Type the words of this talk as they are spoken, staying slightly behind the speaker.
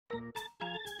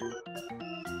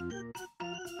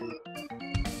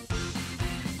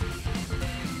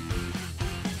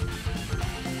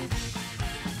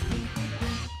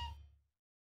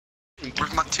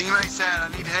Where's my teammates at?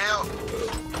 I need help.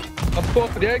 I'm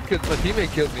fucking dead because my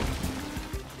teammate killed me.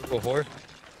 Before.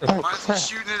 Why is he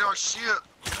shooting at our ship?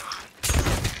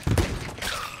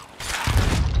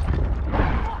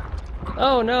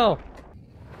 Oh no!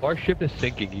 Our ship is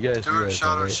sinking. You guys Stuart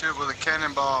shot our right? ship with a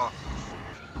cannonball.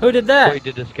 Who did that? Wait,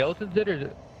 did the skeletons hit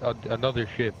or another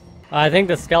ship? I think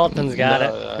the skeletons got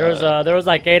it. There was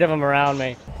like 8 of them around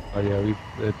me. Oh yeah,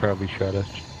 they probably shot us.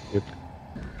 Yep.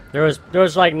 There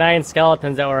was like 9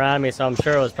 skeletons that were on me, so I'm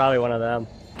sure it was probably one of them.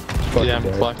 Yeah, I'm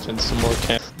collecting some more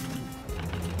camp.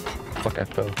 Fuck, I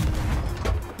fell.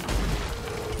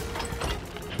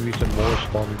 Should be some more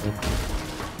spawning in.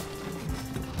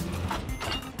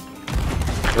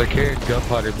 They're carrying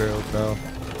gunpowder barrels now.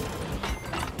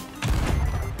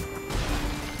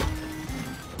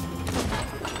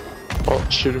 Oh,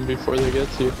 shoot them before they get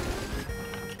to you.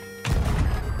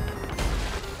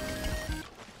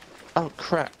 Oh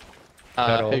crap.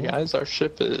 Hey guys, our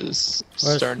ship is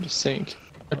starting to sink.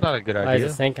 That's not a good Why is idea.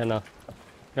 it sinking though?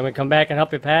 Can we come back and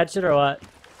help you patch it or what?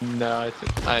 No, I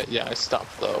think I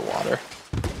stopped the water.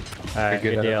 Alright,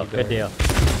 good deal, good deal.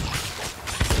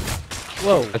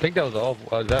 Whoa! I think that was all.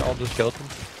 Was that all the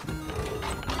skeletons?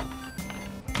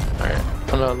 Alright,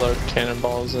 I'm gonna load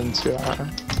cannonballs into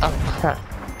oh crap.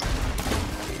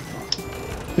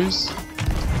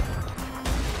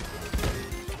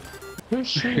 Who's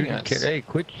shooting us? Hey,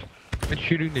 quit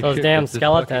shooting the Those ship. damn This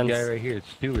skeletons. guy right here, it's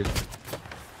Stuart.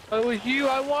 Oh, it was you.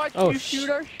 I watched you shoot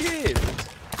our ship.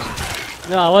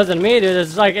 No, it wasn't me, dude.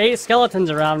 There's like 8 skeletons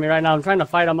around me right now. I'm trying to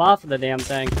fight them off of the damn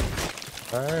thing.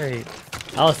 Alright.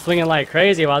 I was swinging like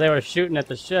crazy while they were shooting at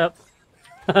the ship.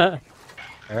 Alright,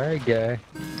 guy.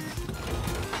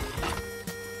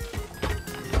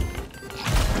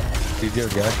 What you doing,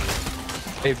 guy?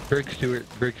 Hey, Brig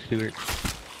Stewart.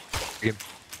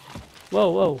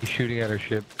 Whoa, whoa. He's shooting at our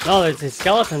ship. No, there's these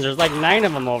skeletons. There's like 9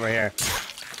 of them over here.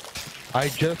 I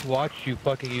just watched you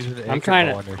fucking using the I'm trying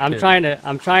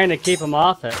to keep them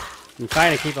off it. I'm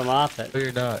trying to keep them off it. No,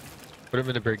 you're not. Put him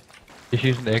in the Brig. He's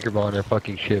using the anchor ball on our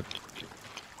fucking ship.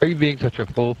 Why are you being such a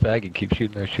full faggot? Keep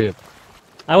shooting our ship.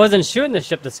 I wasn't shooting the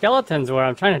ship. The skeletons were.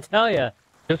 I'm trying to tell you.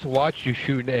 Just watch you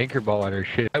shoot an anchor ball on our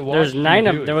ship. There's 9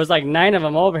 of them. There was like 9 of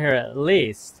them over here at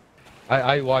least.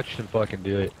 I watched him fucking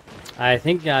do it. I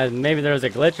think maybe there was a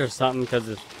glitch or something because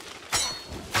it's...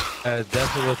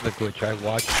 definitely wasn't a glitch. I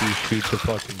watched you shoot the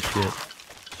fucking ship.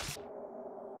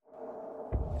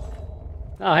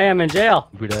 Oh, hey, I'm in jail.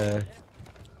 But,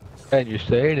 and you're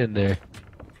staying in there.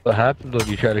 What happens when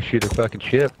you try to shoot a fucking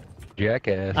ship?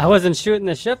 Jackass. I wasn't shooting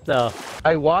the ship, though.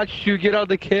 I watched you get on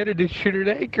the cannon and shoot an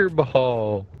anchor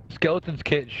ball. Skeletons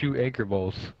can't shoot anchor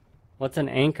balls. What's an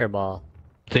anchor ball?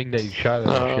 Thing that you shot at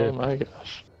the ship. Oh my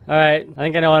gosh. Alright, I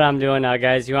think I know what I'm doing now,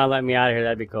 guys. You want to let me out of here,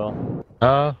 that'd be cool.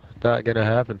 No, not gonna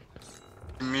happen.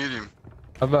 Mute him.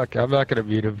 I'm not gonna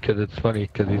mute him because it's funny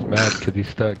because he's mad because he's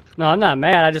stuck. No, I'm not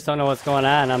mad. I just don't know what's going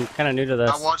on. I'm kind of new to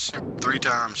this. I watched him 3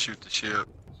 times shoot the ship.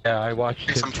 Yeah, I watched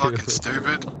Thinks him I'm too. fucking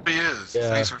stupid. He is.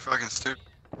 Yeah. Thinks we're fucking stupid.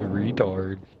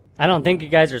 Retard. I don't think you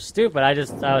guys are stupid. I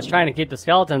was trying to keep the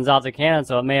skeletons off the cannon,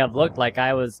 so it may have looked like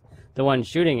I was the one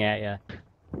shooting at you.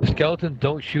 The skeletons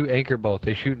don't shoot anchor balls.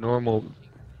 They shoot normal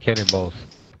cannonballs.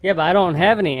 Yeah, but I don't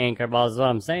have any anchor balls is what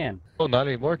I'm saying. Well, not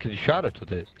anymore because you shot us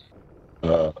with it.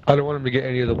 I don't want him to get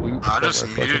any of the loot. I just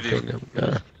muted him.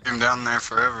 Him down there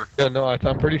forever. Yeah, no,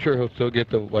 I'm pretty sure he'll still get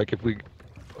the, like,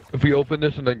 if we open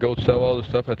this and then go sell all the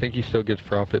stuff, I think he still gets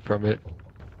profit from it.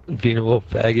 Being a little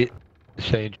faggot,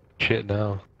 saying shit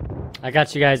now. I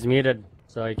got you guys muted,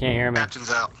 so you can't hear me.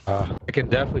 Captain's out. I can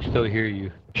definitely still hear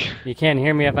you. You can't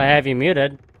hear me if I have you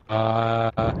muted.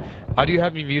 How do you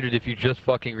have me muted if you just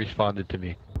fucking responded to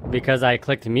me? Because I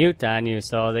clicked mute on you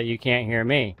so that you can't hear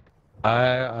me.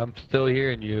 I'm still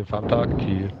hearing you if I'm talking to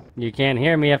you. You can't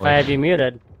hear me if I have you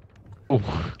muted.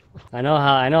 I know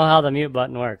how the mute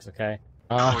button works, okay?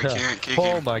 We can't kick him.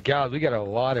 Oh my god, we got a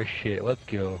lot of shit. Let's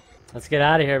go. Let's get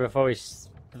out of here before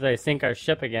they sink our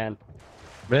ship again.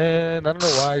 Man, I don't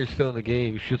know why you're still in the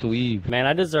game. You should leave. Man,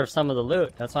 I deserve some of the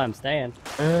loot. That's why I'm staying.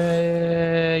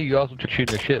 You also took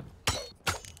shooting the ship.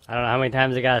 I don't know how many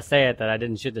times I gotta say it that I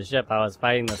didn't shoot the ship. I was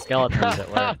fighting the skeletons at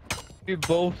work. We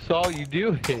both saw you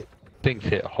do it. Things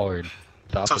hit hard.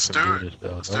 Stop So us from doing this,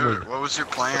 though. Stuart, what was your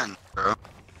plan, bro?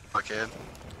 Fuckhead.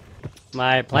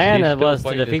 My plan was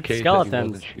to defeat the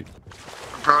skeletons.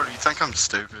 Bro, do you think I'm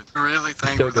stupid? You really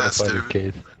think we're that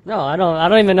stupid? No, I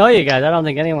don't even know you guys. I don't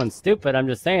think anyone's stupid. I'm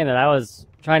just saying that I was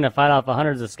trying to fight off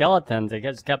hundreds of skeletons. It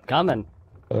just kept coming.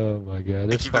 Oh my god. I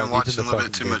think you've been watching a little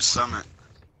bit too much Summit.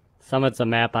 Summit's a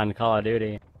map on Call of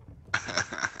Duty.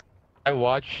 I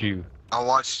watched you. I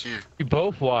watched you. We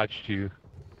both watched you.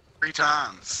 3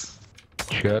 times.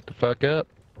 Shut the fuck up.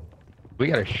 We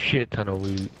got a shit ton of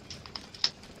loot.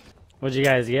 What'd you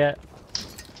guys get?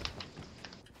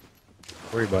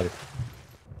 Don't worry about it.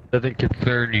 Doesn't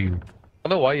concern you. I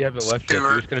don't know why you haven't left yet.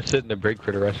 You're just gonna sit in the break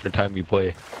for the rest of the time you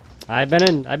play. I've been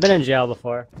in jail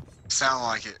before. Sound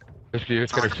like it. You're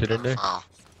just gonna Sound like sit a in there? pedophile.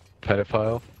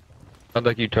 Pedophile? Sounds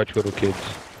like you touch little kids.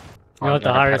 You know what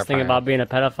the hardest thing about being a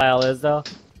pedophile is, though?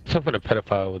 Something a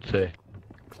pedophile would say.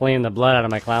 Cleaning the blood out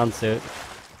of my clown suit.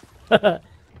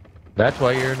 That's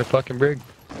why you're in the fucking brig.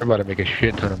 You're about to make a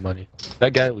shit ton of money.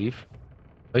 That guy leave?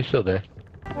 Oh, he's still there.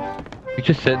 He's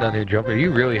just sitting on here jumping.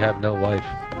 You really have no life.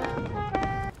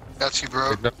 Got you,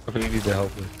 bro. There's nothing you need to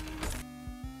help with.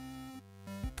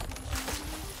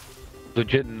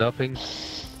 Legit nothing.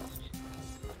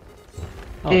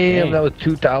 Okay. Damn, that was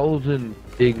 2,000.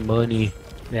 Big money.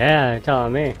 Yeah, you're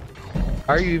telling me.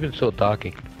 How are you even still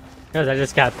talking? Because I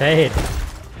just got paid.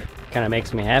 Kind of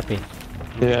makes me happy.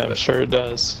 Yeah, I'm sure it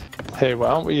does. Hey, why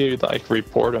don't we, like,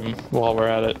 report him while we're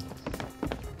at it?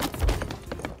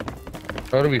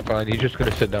 That'll be fine. He's just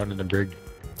gonna sit down in the brig.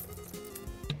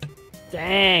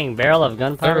 Dang, barrel of I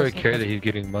gunpowder. don't really care that he's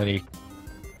getting money.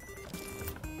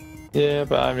 Yeah,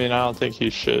 but I mean, I don't think he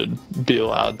should be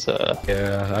allowed to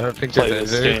Yeah, I don't think play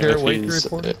there's this is game there a if way to he's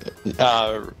report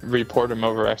him? report him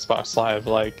over Xbox Live.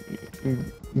 Like,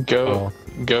 go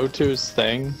to his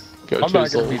thing, go I'm to not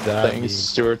his gonna little read that, thing, dude.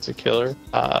 Stuart's a killer,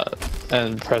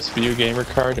 and press view gamer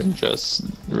card and just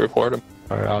report him.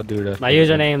 Alright, I'll do that. My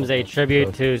username's a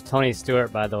tribute to Tony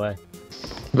Stewart, by the way.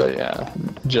 But yeah,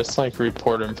 just like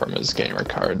report him from his gamer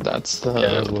card. That's the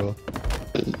Yeah, I will.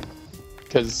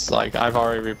 because like I've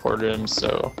already reported him,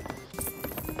 so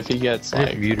if he gets I just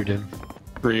like muted him.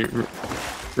 three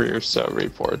or so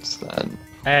reports, then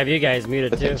I have you guys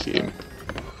muted I too. think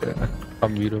he, Yeah, I'll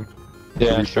mute him.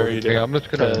 yeah, sure you do. Yeah, I'm just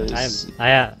gonna. 'Cause-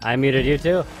 I muted you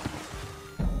too.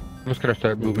 I'm just gonna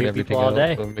start moving mute everything people all else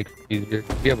day. so it makes it easier.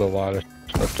 We have a lot of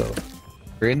stuff though.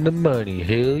 We're in the money,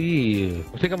 hell yeah.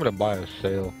 I think I'm gonna buy a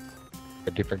sail.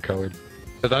 A different colored.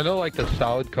 Cause I know like the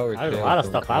solid colored There's a sails lot of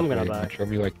don't stuff I'm cost gonna very buy. much. Show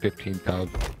me like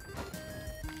 15,000.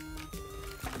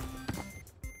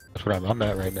 That's what I'm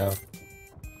at right now.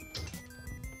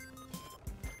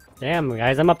 Damn,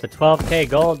 guys, I'm up to 12k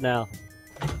gold now.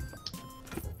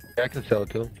 Yeah, I can sell it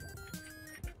to him.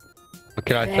 But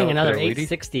can I sell Dang, it another to that lady?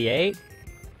 868?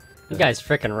 You guys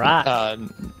freaking rock.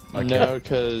 No,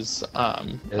 because I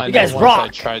You know guys once I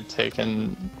rock! tried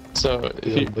taking. So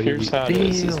Damn, here's how it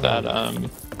is damn. that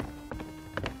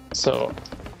so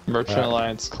Merchant Wow.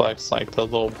 Alliance collects like the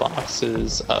little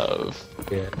boxes of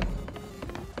Yeah.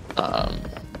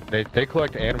 They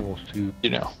collect animals too.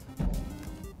 you know.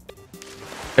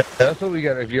 That's what we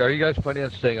got. Are you guys planning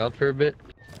on staying on for a bit?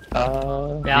 Yeah,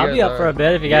 You I'll be guys up for a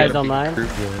bit if you we guys got a don't big mind. crew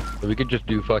going. So we could just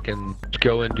do fucking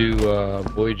go and do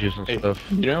voyages and Hey, stuff.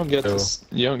 you don't get So-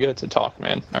 to you don't get to talk,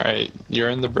 man. All right, you're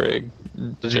in the brig.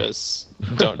 Just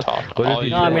don't talk. What All if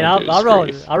you No, I mean, wanna do I'll is run.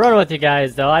 grief. I'll run with you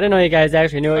guys though. I didn't know you guys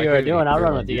actually knew what I you were couldn't doing. I'll even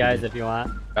run care with you what you guys did. if you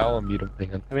want. I'll unmute him.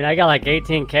 Hang on. I mean, I got like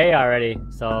 18k already.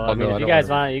 So I Oh, mean, no, I if you don't guys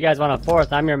wanna- want, you guys want a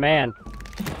fourth, I'm your man.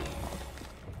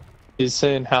 He's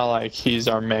saying how like he's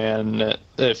our man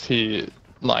if he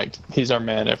like he's our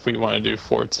man if we want to do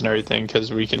forts and everything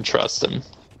because we can trust him.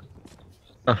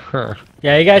 Uh-huh.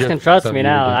 Yeah, you guys Just can trust some me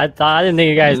now. weird- I didn't think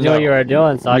you guys knew what you No, were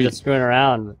doing, so I was we- just screwing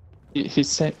around.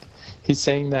 He's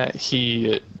saying that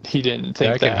he didn't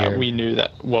I think can hear that him. we knew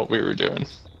that what we were doing.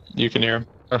 You can hear him.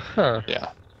 Uh-huh. Yeah.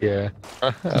 Yeah.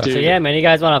 Uh-huh. Dude, So yeah, man, you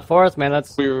guys want a fourth, man?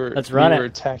 Let's let's run we it. were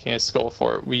attacking a skull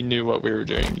fort. We knew what we were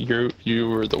doing. You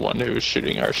were the one who was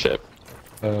shooting our ship.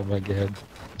 Oh my god.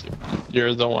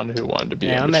 You're the one who wanted to be.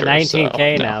 Yeah, I'm at immature,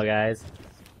 19k so, no. now, guys.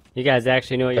 You guys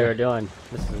actually knew what you were doing.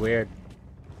 This is weird.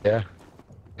 Yeah.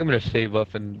 I'm gonna save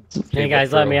up and. Can you save guys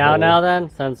up for let a me out whole- now then,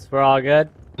 since we're all good?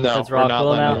 No, Since we're we're all not cool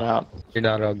letting now? him out. You're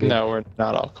not all good. No, we're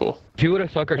not all cool. If you would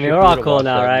have sunk our I mean, ship, we're we all would've cool lost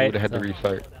now, that, right? We would have had to So-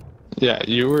 restart. Yeah,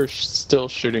 you were still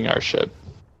shooting our ship.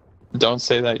 Don't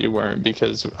say that you weren't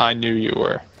because I knew you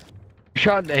were. You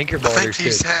shot an anchor I ball at our think ship.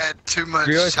 he's had too much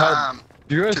You realize how- time.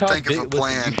 You realize to how think of big? a Listen,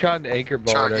 plan. you shot an anchor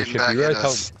ball Try at our getting ship. back You at realize how?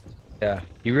 us. Yeah.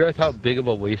 You realize how big of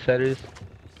a waste that is?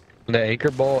 When the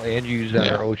anchor ball and you use that on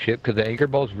Yeah. our old ship because the anchor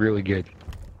ball's really good.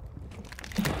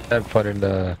 Have fun in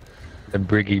the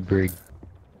Briggy Brig.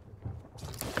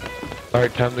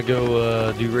 Alright, time to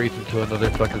go do race until another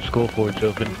fucking school fort's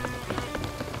open.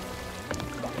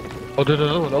 Oh, there's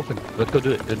another one open. Let's go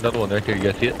do it. There's another one right there. You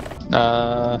guys see it?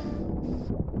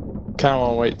 Kind of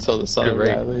want to wait till this other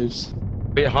right. guy leaves.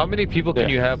 Wait, how many people can Yeah.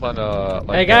 you have on a?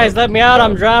 Like Hey guys, let me out!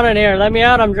 I'm drowning here. Let me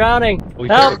out! I'm drowning. We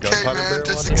Help! got a Okay, gunpowder man, barrel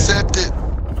just on here? accept it.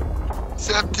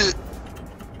 Accept it.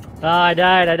 Oh, I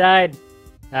died. I died.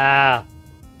 Ah,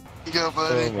 You go, Oh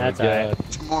buddy. my That's god.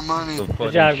 alright. Some more money. Some good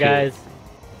funny job, shit. guys.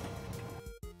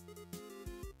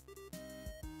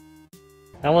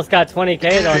 I almost got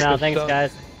 20k though now. Thanks,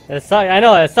 guys. I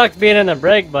know it sucks being in the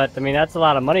brig, but I mean that's a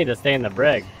lot of money to stay in the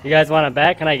brig. You guys want it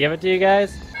back? Can I give it to you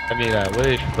guys? I mean, I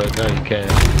wish, but no, you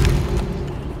can't.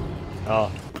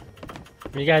 Oh.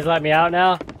 You guys let me out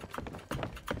now?